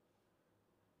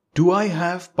Do I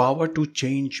have power to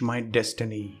change my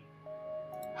destiny?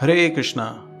 Hare Krishna.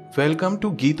 Welcome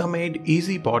to Gita Made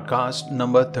Easy podcast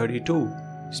number 32.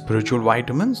 Spiritual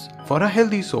vitamins for a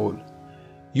healthy soul.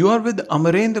 You are with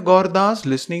Amarendra Gauradas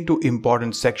listening to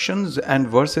important sections and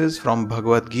verses from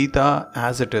Bhagavad Gita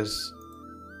as it is.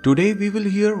 Today we will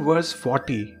hear verse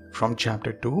 40 from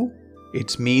chapter 2,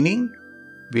 its meaning,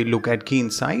 we look at key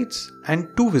insights and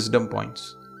 2 wisdom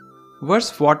points.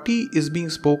 Verse 40 is being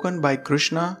spoken by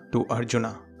Krishna to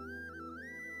Arjuna.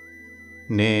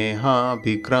 Neha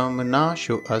vikram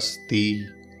nashu asti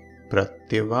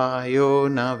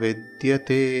pratyavayo na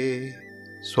vidyate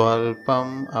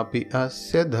swalpam api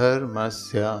asya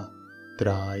dharmasya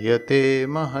trayate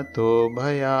mahato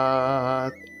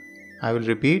bhayat. I will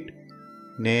repeat.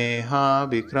 Neha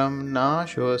vikram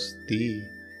nashu asti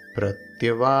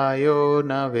pratyavayo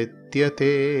na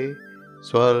vidyate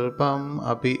Swalpam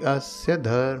api asya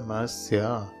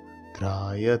dharmasya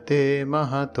trayate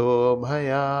mahato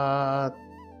bhayat.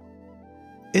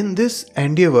 In this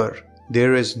endeavor,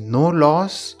 there is no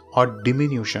loss or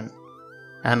diminution,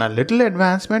 and a little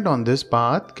advancement on this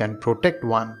path can protect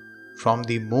one from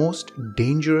the most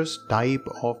dangerous type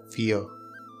of fear.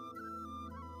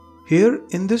 Here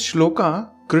in this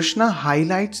shloka, Krishna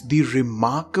highlights the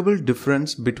remarkable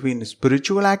difference between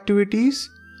spiritual activities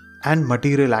and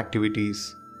material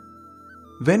activities.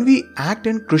 When we act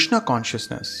in Krishna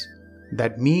consciousness,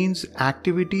 that means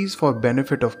activities for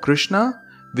benefit of Krishna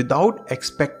without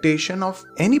expectation of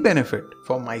any benefit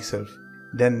for myself,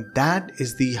 then that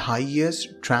is the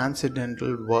highest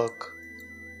transcendental work.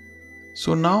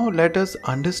 So now let us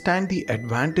understand the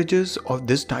advantages of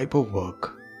this type of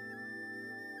work.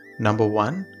 Number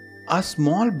 1, a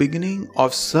small beginning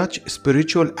of such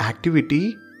spiritual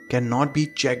activity cannot be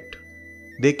checked.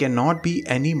 There cannot be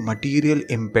any material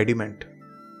impediment.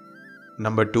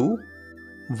 Number 2,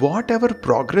 whatever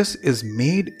progress is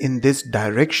made in this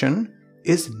direction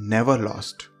is never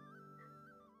lost.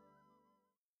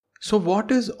 So what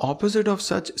is opposite of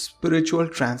such spiritual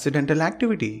transcendental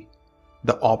activity?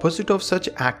 The opposite of such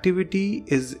activity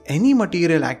is any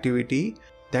material activity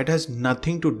that has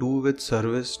nothing to do with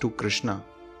service to Krishna.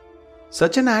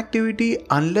 Such an activity,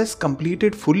 unless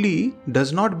completed fully,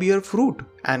 does not bear fruit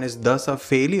and is thus a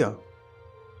failure.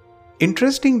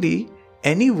 Interestingly,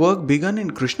 any work begun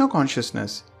in Krishna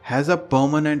consciousness has a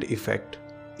permanent effect,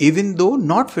 even though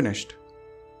not finished.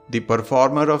 The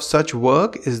performer of such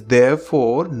work is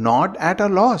therefore not at a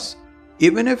loss,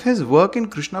 even if his work in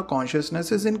Krishna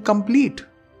consciousness is incomplete.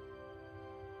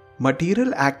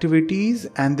 Material activities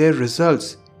and their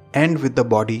results end with the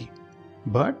body,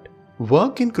 but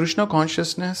work in Krishna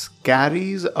consciousness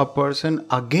carries a person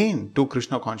again to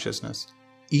Krishna consciousness,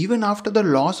 even after the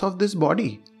loss of this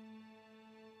body.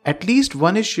 At least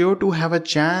one is sure to have a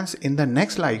chance in the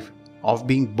next life of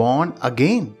being born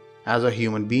again as a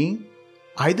human being,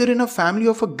 either in a family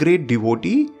of a great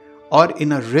devotee or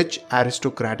in a rich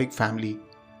aristocratic family.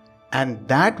 And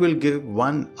that will give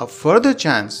one a further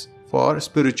chance for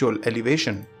spiritual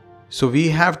elevation. So we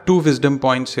have 2 wisdom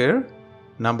points here.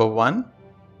 Number 1,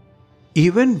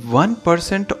 even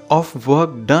 1% of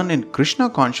work done in Krishna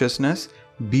consciousness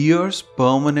bears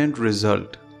permanent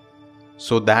result,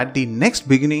 so that the next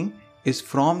beginning is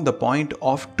from the point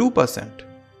of 2%.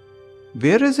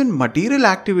 Whereas in material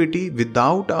activity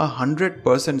without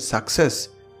 100% success,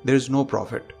 there is no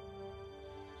profit.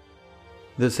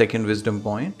 The second wisdom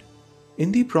point,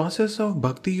 in the process of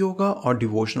bhakti yoga or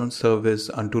devotional service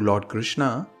unto Lord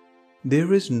Krishna,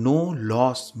 there is no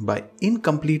loss by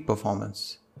incomplete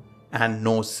performance and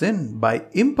no sin by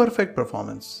imperfect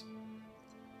performance.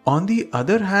 On the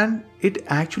other hand, it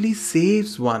actually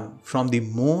saves one from the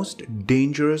most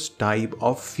dangerous type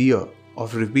of fear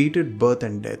of repeated birth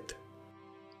and death.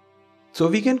 So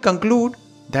we can conclude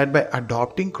that by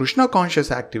adopting Krishna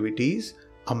conscious activities,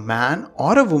 a man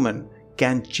or a woman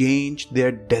can change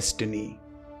their destiny.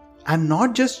 And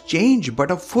not just change, but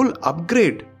a full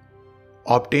upgrade.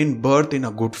 Obtain birth in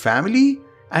a good family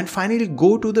and finally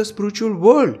go to the spiritual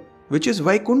world, which is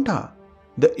Vaikuntha,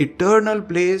 the eternal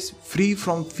place free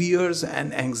from fears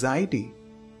and anxiety,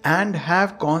 and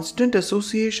have constant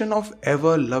association of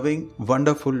ever-loving,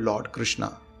 wonderful Lord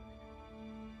Krishna.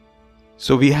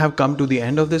 So we have come to the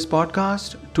end of this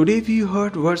podcast. Today we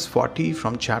heard verse 40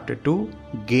 from chapter 2,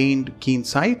 gained key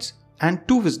insights and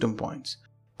 2 wisdom points.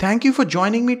 Thank you for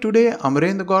joining me today,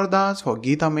 Amarendra Gauradas, for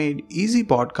Gita Made Easy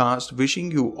podcast,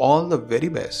 wishing you all the very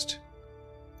best.